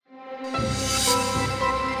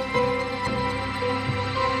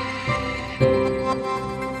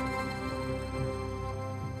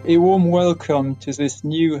A warm welcome to this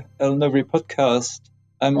new El Novri podcast.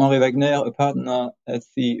 I'm Henri Wagner, a partner at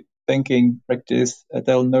the banking practice at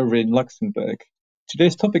El Novri in Luxembourg.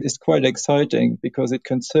 Today's topic is quite exciting because it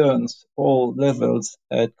concerns all levels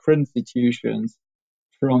at credit institutions,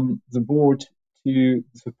 from the board to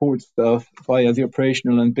the support staff via the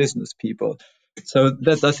operational and business people. So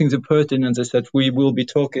that's, I think, the pertinence is that we will be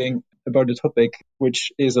talking about a topic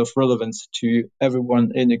which is of relevance to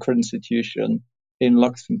everyone in a credit institution in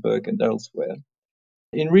Luxembourg and elsewhere.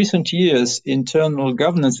 In recent years, internal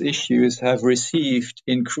governance issues have received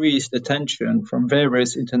increased attention from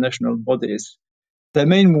various international bodies.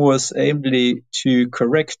 Their aim was mainly to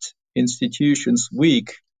correct institutions'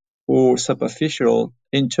 weak or superficial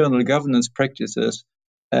internal governance practices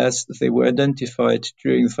as they were identified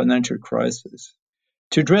during the financial crisis.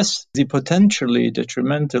 To address the potentially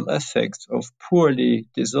detrimental effects of poorly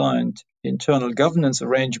designed internal governance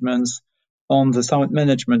arrangements on the sound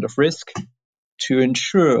management of risk, to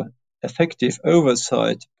ensure effective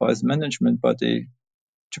oversight by the management body,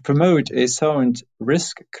 to promote a sound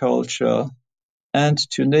risk culture, and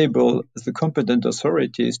to enable the competent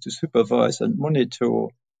authorities to supervise and monitor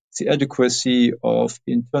the adequacy of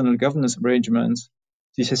internal governance arrangements,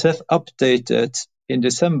 the CSSF updated in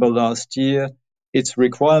December last year its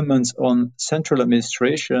requirements on central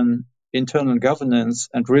administration, internal governance,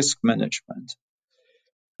 and risk management.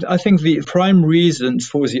 I think the prime reason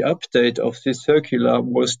for the update of this circular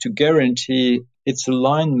was to guarantee its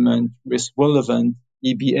alignment with relevant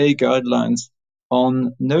EBA guidelines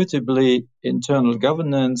on notably internal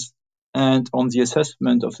governance and on the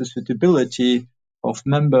assessment of the suitability of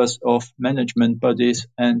members of management bodies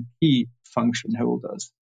and key function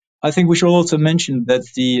holders. I think we should also mention that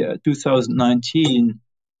the 2019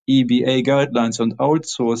 EBA guidelines on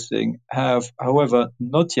outsourcing have, however,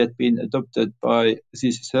 not yet been adopted by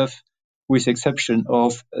CSSF, with exception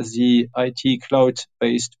of the IT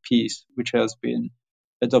cloud-based piece, which has been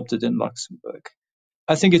adopted in Luxembourg.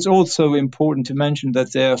 I think it's also important to mention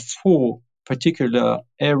that there are four particular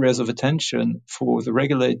areas of attention for the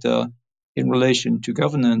regulator in relation to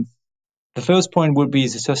governance. The first point would be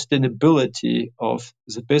the sustainability of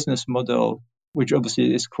the business model, which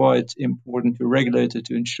obviously is quite important to a regulator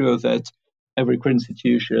to ensure that every credit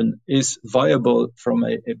institution is viable from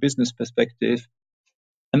a business perspective.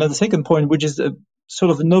 And then the second point, which is a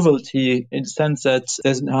sort of a novelty in the sense that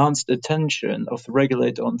there's enhanced attention of the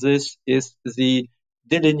regulator on this, is the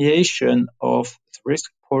delineation of the risk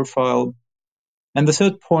profile. And the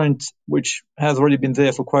third point, which has already been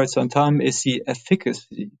there for quite some time, is the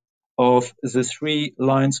efficacy of the three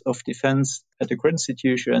lines of defense at a credit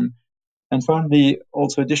institution. And finally,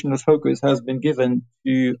 also additional focus has been given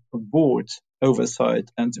to board oversight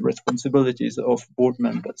and the responsibilities of board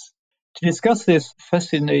members. To discuss this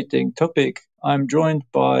fascinating topic, I'm joined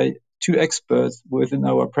by two experts within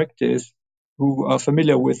our practice who are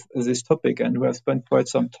familiar with this topic and who have spent quite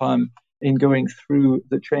some time in going through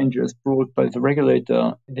the changes brought by the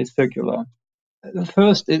regulator in its circular. The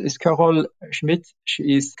first is Carole Schmidt. She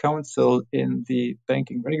is counsel in the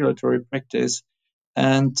banking regulatory practice.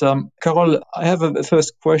 And Carole, I have a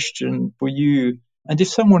first question for you. And if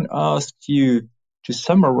someone asked you to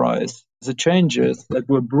summarize the changes that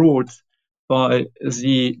were brought by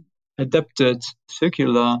the adapted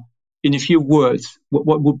circular in a few words,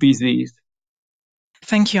 what would be these?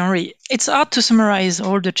 Thank you, Henri. It's hard to summarize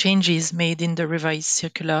all the changes made in the revised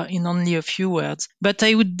circular in only a few words, but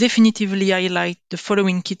I would definitively highlight the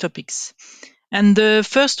following key topics. And the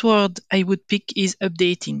first word I would pick is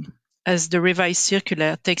updating, as the revised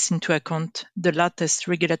circular takes into account the latest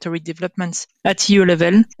regulatory developments at EU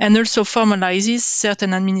level and also formalizes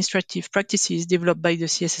certain administrative practices developed by the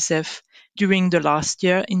CSSF during the last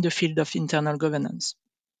year in the field of internal governance.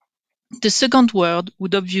 The second word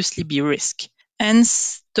would obviously be risk.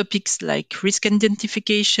 Hence, topics like risk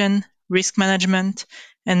identification, risk management,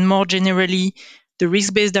 and more generally, the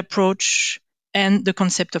risk-based approach and the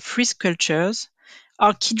concept of risk cultures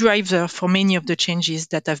are key drivers for many of the changes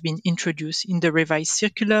that have been introduced in the revised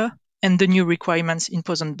circular and the new requirements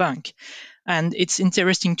imposed on banks. And it's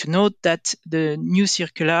interesting to note that the new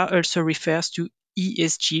circular also refers to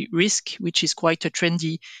ESG risk, which is quite a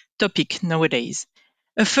trendy topic nowadays.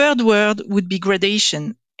 A third word would be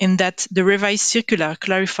gradation, in that the revised circular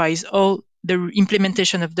clarifies how the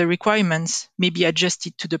implementation of the requirements may be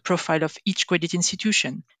adjusted to the profile of each credit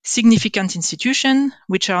institution. Significant institutions,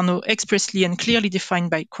 which are now expressly and clearly defined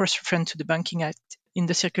by cross-reference to the Banking Act in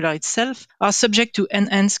the circular itself, are subject to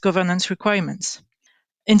enhanced governance requirements.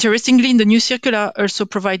 Interestingly, the new circular also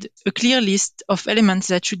provides a clear list of elements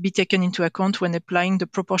that should be taken into account when applying the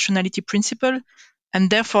proportionality principle, and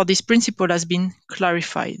therefore this principle has been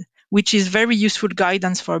clarified, which is very useful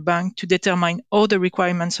guidance for a bank to determine how the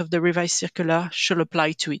requirements of the revised circular shall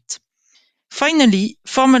apply to it. Finally,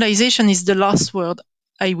 formalization is the last word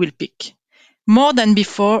I will pick. More than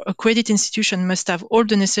before, a credit institution must have all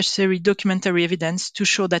the necessary documentary evidence to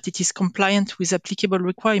show that it is compliant with applicable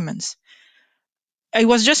requirements. I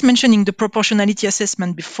was just mentioning the proportionality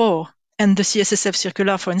assessment before, and the CSSF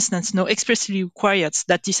circular, for instance, now expressly requires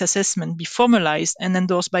that this assessment be formalized and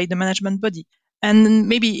endorsed by the management body. And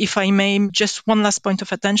maybe, if I may, just one last point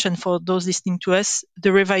of attention for those listening to us,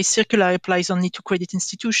 the revised circular applies only to credit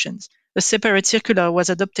institutions. A separate circular was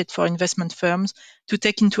adopted for investment firms to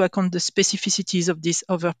take into account the specificities of these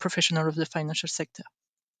other professionals of the financial sector.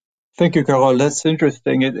 Thank you, Carol. That's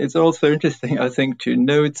interesting. It's also interesting, I think, to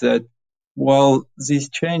note that while these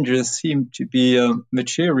changes seem to be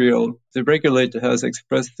material, the regulator has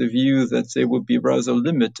expressed the view that they would be rather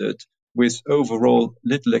limited, with overall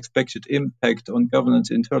little expected impact on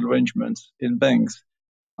governance internal arrangements in banks.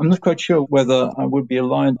 I'm not quite sure whether I would be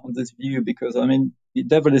aligned on this view because, I mean, the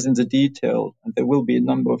devil is in the detail, and there will be a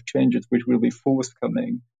number of changes which will be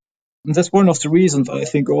forthcoming. And that's one of the reasons I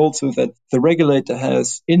think also that the regulator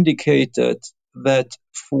has indicated that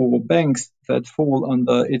for banks that fall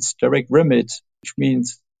under its direct remit, which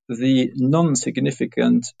means the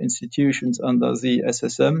non-significant institutions under the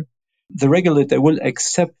SSM, the regulator will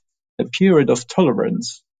accept a period of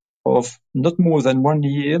tolerance of not more than 1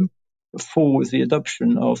 year for the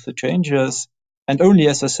adoption of the changes, and only,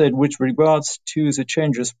 as I said, with regards to the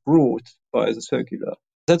changes brought by the circular.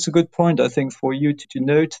 That's a good point, I think, for you to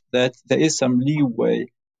note that there is some leeway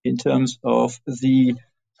in terms of the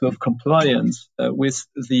sort of compliance with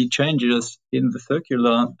the changes in the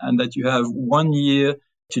circular, and that you have 1 year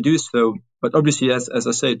to do so. But obviously, as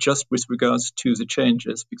I say, just with regards to the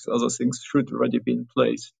changes, because other things should already be in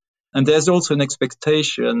place. And there's also an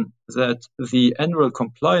expectation that the annual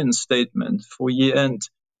compliance statement for year end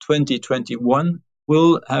 2021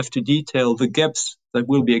 will have to detail the gaps that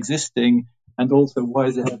will be existing and also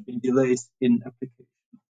why there have been delays in application.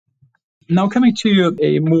 Now, coming to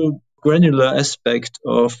a more granular aspect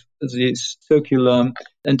of this circular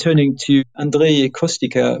and turning to Andrei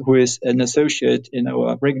Kostika, who is an associate in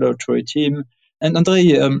our regulatory team. And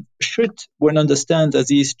Andrei, should one understand that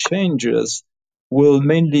these changes will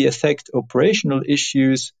mainly affect operational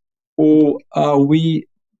issues, or are we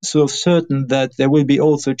sort of certain that there will be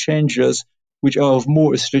also changes which are of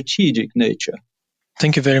more strategic nature?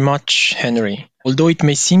 Thank you very much, Henry. Although it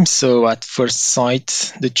may seem so at first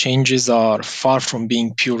sight, the changes are far from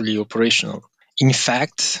being purely operational. In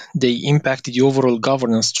fact, they impact the overall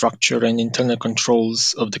governance structure and internal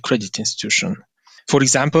controls of the credit institution. For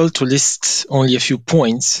example, to list only a few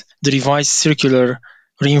points, the revised circular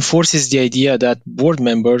reinforces the idea that board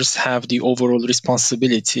members have the overall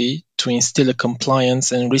responsibility to instill a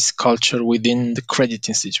compliance and risk culture within the credit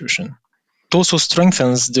institution. It also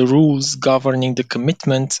strengthens the rules governing the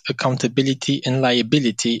commitment, accountability, and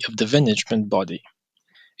liability of the management body.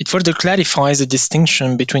 It further clarifies the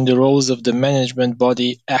distinction between the roles of the management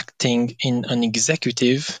body acting in an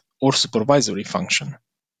executive or supervisory function.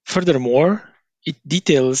 Furthermore, it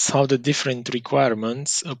details how the different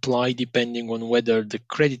requirements apply depending on whether the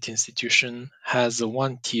credit institution has a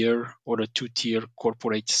one-tier or a two-tier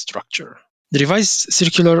corporate structure. The revised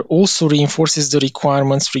circular also reinforces the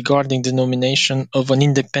requirements regarding the nomination of an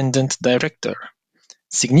independent director.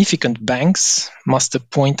 Significant banks must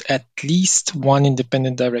appoint at least one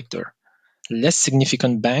independent director. Less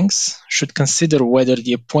significant banks should consider whether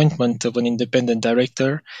the appointment of an independent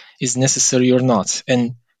director is necessary or not,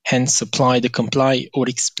 and hence apply the comply or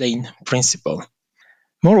explain principle.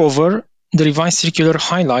 Moreover, the revised circular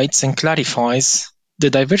highlights and clarifies the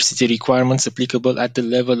diversity requirements applicable at the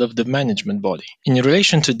level of the management body. In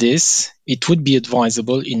relation to this, it would be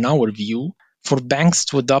advisable, in our view, for banks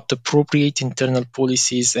to adopt appropriate internal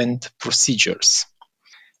policies and procedures.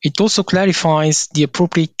 It also clarifies the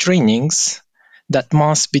appropriate trainings that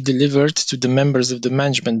must be delivered to the members of the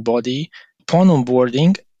management body upon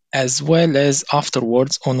onboarding, as well as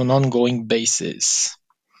afterwards on an ongoing basis.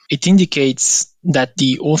 It indicates that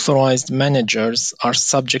the authorized managers are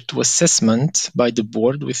subject to assessment by the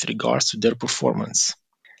board with regards to their performance.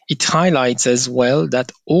 It highlights as well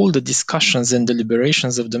that all the discussions and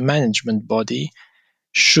deliberations of the management body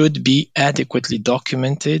should be adequately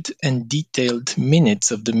documented and detailed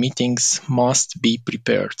minutes of the meetings must be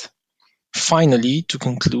prepared. Finally, to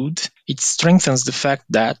conclude, it strengthens the fact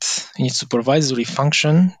that in its supervisory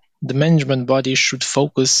function, the management body should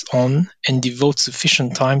focus on and devote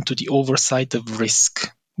sufficient time to the oversight of risk,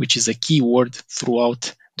 which is a key word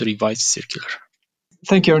throughout the revised circular.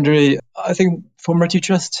 Thank you, Andre. I think From what you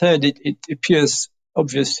just said, it appears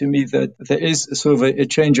obvious to me that there is sort of a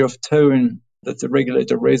change of tone, that the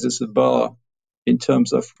regulator raises the bar in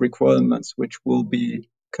terms of requirements which will be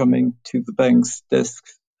coming to the banks'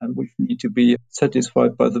 desks and which need to be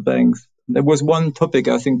satisfied by the banks. There was one topic,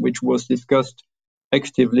 I think, which was discussed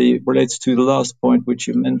actively, relates to the last point which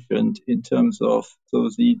you mentioned in terms of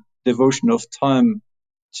the devotion of time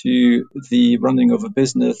to the running of a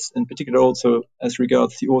business, in particular also as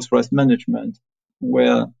regards the authorized management,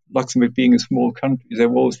 where Luxembourg being a small country, there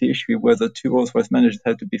was the issue whether two authorized managers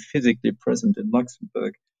had to be physically present in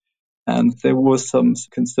Luxembourg. And there was some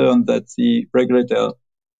concern that the regulator,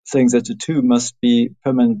 saying that the two must be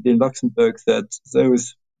permanently in Luxembourg, that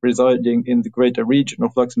those residing in the greater region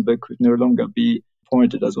of Luxembourg could no longer be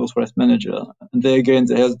appointed as authorized manager. And there again,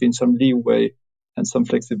 there has been some leeway and some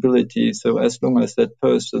flexibility. So as long as that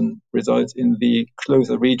person resides in the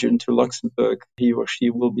closer region to Luxembourg, he or she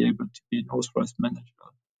will be able to be an authorized manager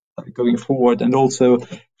going forward. And also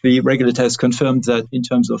the regulator has confirmed that in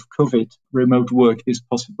terms of COVID, remote work is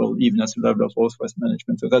possible even at the level of authorized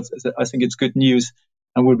management. So I think it's good news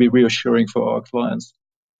and will be reassuring for our clients.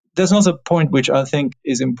 There's another point which I think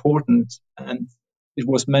is important, and it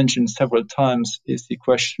was mentioned several times, is the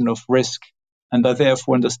question of risk. And I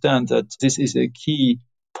therefore understand that this is a key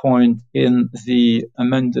point in the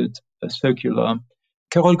amended circular.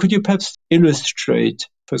 Carol, could you perhaps illustrate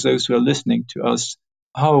for those who are listening to us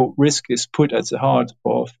how risk is put at the heart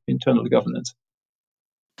of internal governance?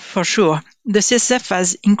 For sure. The CSSF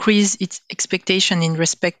has increased its expectation in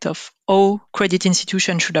respect of how credit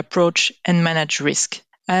institutions should approach and manage risk.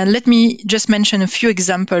 Let me just mention a few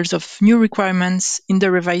examples of new requirements in the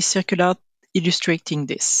revised circular illustrating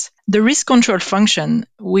this. The risk control function,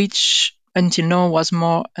 which until now was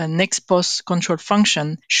more an ex post control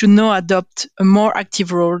function, should now adopt a more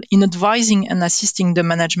active role in advising and assisting the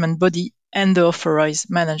management body and the authorized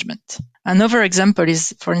management. Another example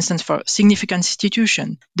is, for instance, for significant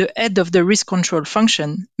institution, the head of the risk control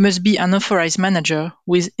function must be an authorized manager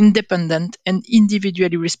who is independent and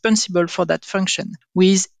individually responsible for that function,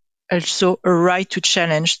 with also a right to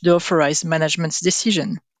challenge the authorized management's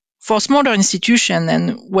decision. For smaller institutions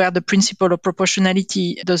and where the principle of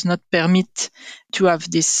proportionality does not permit to have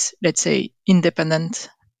this, let's say, independent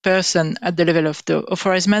person at the level of the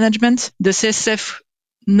authorized management, the CSSF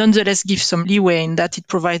nonetheless gives some leeway in that it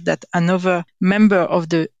provides that another member of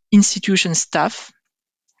the institution staff,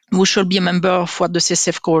 who shall be a member of what the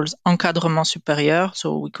CSSF calls encadrement supérieur,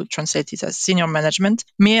 so we could translate it as senior management,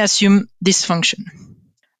 may assume this function.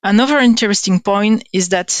 Another interesting point is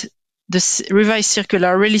that the revised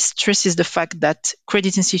circular really stresses the fact that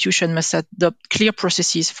credit institutions must adopt clear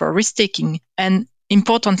processes for risk-taking and,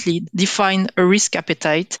 importantly, define a risk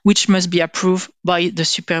appetite which must be approved by the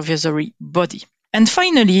supervisory body. And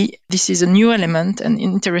finally, this is a new element, an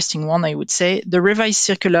interesting one, I would say. The revised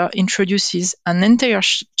circular introduces an entire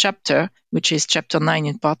chapter, which is chapter 9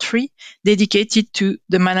 in part 3, dedicated to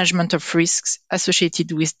the management of risks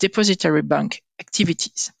associated with depository bank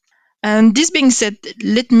activities. And this being said,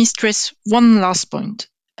 let me stress one last point.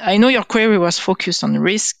 I know your query was focused on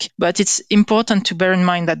risk, but it's important to bear in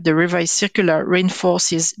mind that the revised circular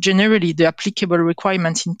reinforces generally the applicable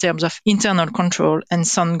requirements in terms of internal control and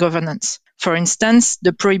sound governance. For instance,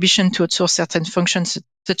 the prohibition to outsource certain functions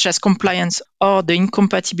such as compliance or the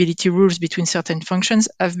incompatibility rules between certain functions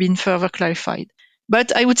have been further clarified.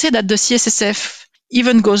 But I would say that the CSSF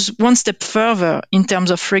even goes one step further in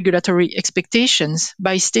terms of regulatory expectations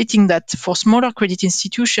by stating that for smaller credit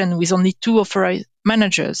institutions with only two authorized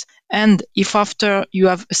managers, and if after you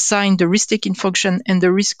have assigned the risk-taking function and the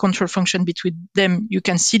risk control function between them, you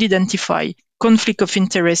can still identify conflict of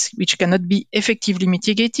interest which cannot be effectively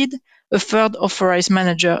mitigated, a third authorized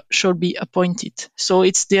manager shall be appointed. So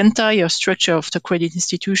it's the entire structure of the credit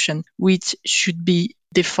institution which should be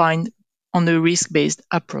defined on a risk-based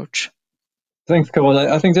approach. Thanks, Carol.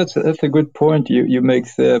 I think that's a good point you make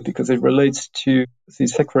there, because it relates to the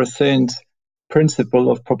sacrosanct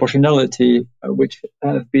principle of proportionality, which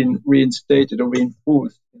has been reinstated or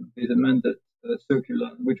reinforced in the amended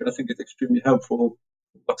circular, which I think is extremely helpful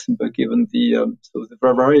for Luxembourg, given the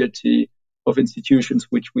variety of institutions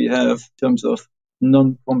which we have in terms of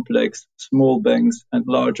non-complex small banks and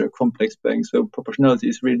larger complex banks. So proportionality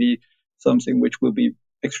is really something which will be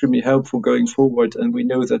extremely helpful going forward, and we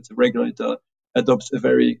know that the regulator adopts a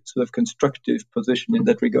very sort of constructive position in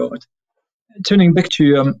that regard. Turning back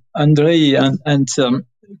to Andrei and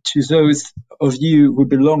to those of you who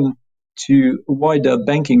belong to wider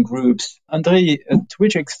banking groups, Andrei, to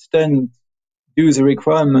which extent do the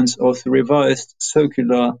requirements of the revised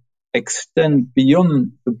circular extend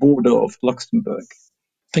beyond the border of Luxembourg?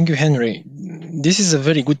 Thank you, Henry. This is a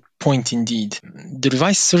very good point indeed. The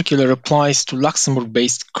revised circular applies to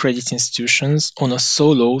Luxembourg-based credit institutions on a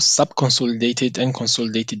solo, sub-consolidated and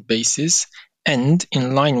consolidated basis, and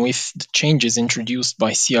in line with the changes introduced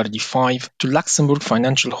by CRD5 to Luxembourg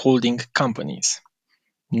financial holding companies.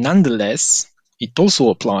 Nonetheless, it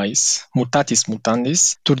also applies, mutatis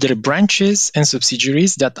mutandis, to their branches and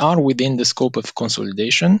subsidiaries that are within the scope of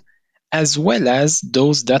consolidation, as well as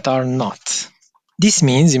those that are not. This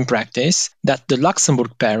means, in practice, that the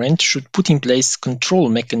Luxembourg parent should put in place control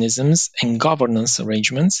mechanisms and governance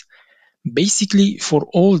arrangements, basically for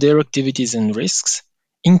all their activities and risks,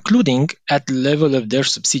 including at the level of their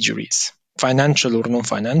subsidiaries, financial or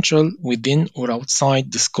non-financial, within or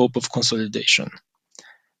outside the scope of consolidation.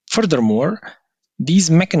 Furthermore,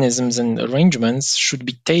 these mechanisms and arrangements should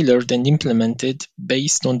be tailored and implemented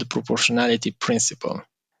based on the proportionality principle.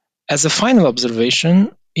 As a final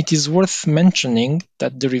observation, it is worth mentioning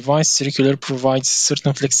that the revised circular provides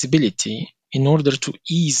certain flexibility in order to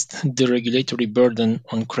ease the regulatory burden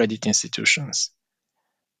on credit institutions.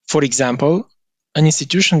 For example, an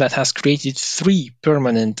institution that has created 3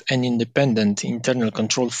 permanent and independent internal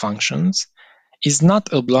control functions is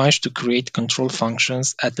not obliged to create control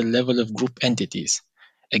functions at the level of group entities,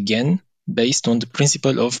 again, based on the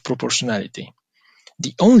principle of proportionality.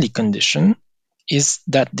 The only condition is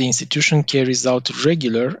that the institution carries out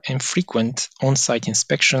regular and frequent on-site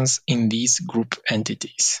inspections in these group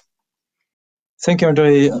entities. Thank you,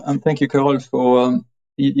 Andre, and thank you, Carol, for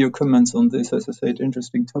your comments on this, as I said,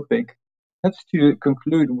 interesting topic. Perhaps to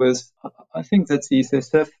conclude with, I think that the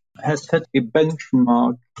CSSF has set a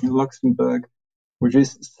benchmark in Luxembourg, which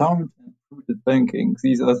is sound and prudent banking.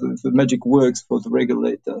 These are the magic words for the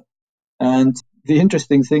regulator. And the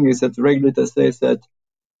interesting thing is that the regulator says that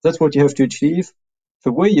that's what you have to achieve.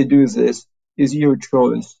 The way you do this is your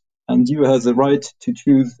choice, and you have the right to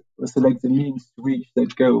choose or select the means to reach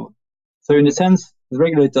that goal. So in a sense, the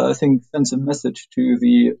regulator, I think, sends a message to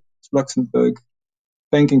the Luxembourg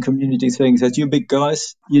banking community saying that you big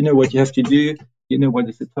guys, you know what you have to do, you know what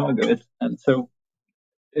is the target, and so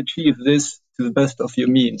achieve this to the best of your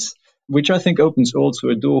means, which I think opens also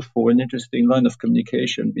a door for an interesting line of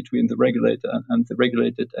communication between the regulator and the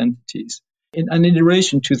regulated entities. In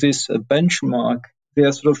relation to this benchmark, there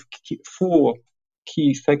are sort of 4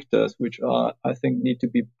 key factors which I think, need to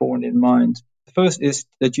be borne in mind. The first is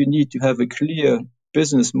that you need to have a clear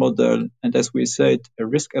business model and, as we said, a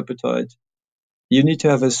risk appetite. You need to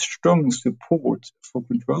have a strong support for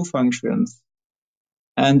control functions.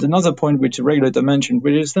 And another point which the regulator mentioned,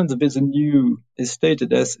 which is a bit new, is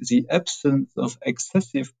stated as the absence of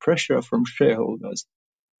excessive pressure from shareholders,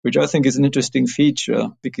 which I think is an interesting feature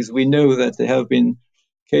because we know that there have been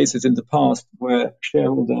cases in the past where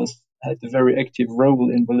shareholders had a very active role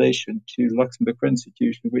in relation to Luxembourg credit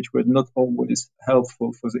institution, which were not always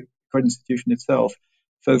helpful for the credit institution itself.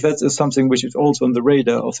 So that is something which is also on the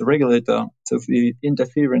radar of the regulator, so the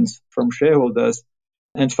interference from shareholders.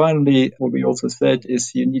 And finally, what we also said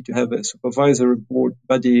is you need to have a supervisory board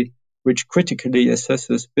body which critically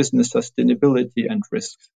assesses business sustainability and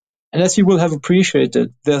risks. And as you will have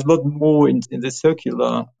appreciated, there's a lot more in the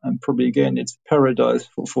circular, and probably again, it's paradise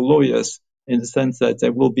for lawyers in the sense that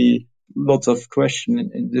there will be lots of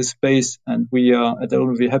questions in this space, and we are at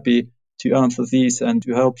LNV happy to answer these and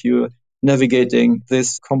to help you navigating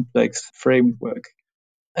this complex framework.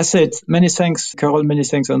 As said, many thanks, Carol, many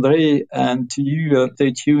thanks, Andre, and to you,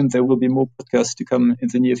 stay tuned. There will be more podcasts to come in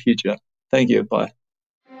the near future. Thank you. Bye.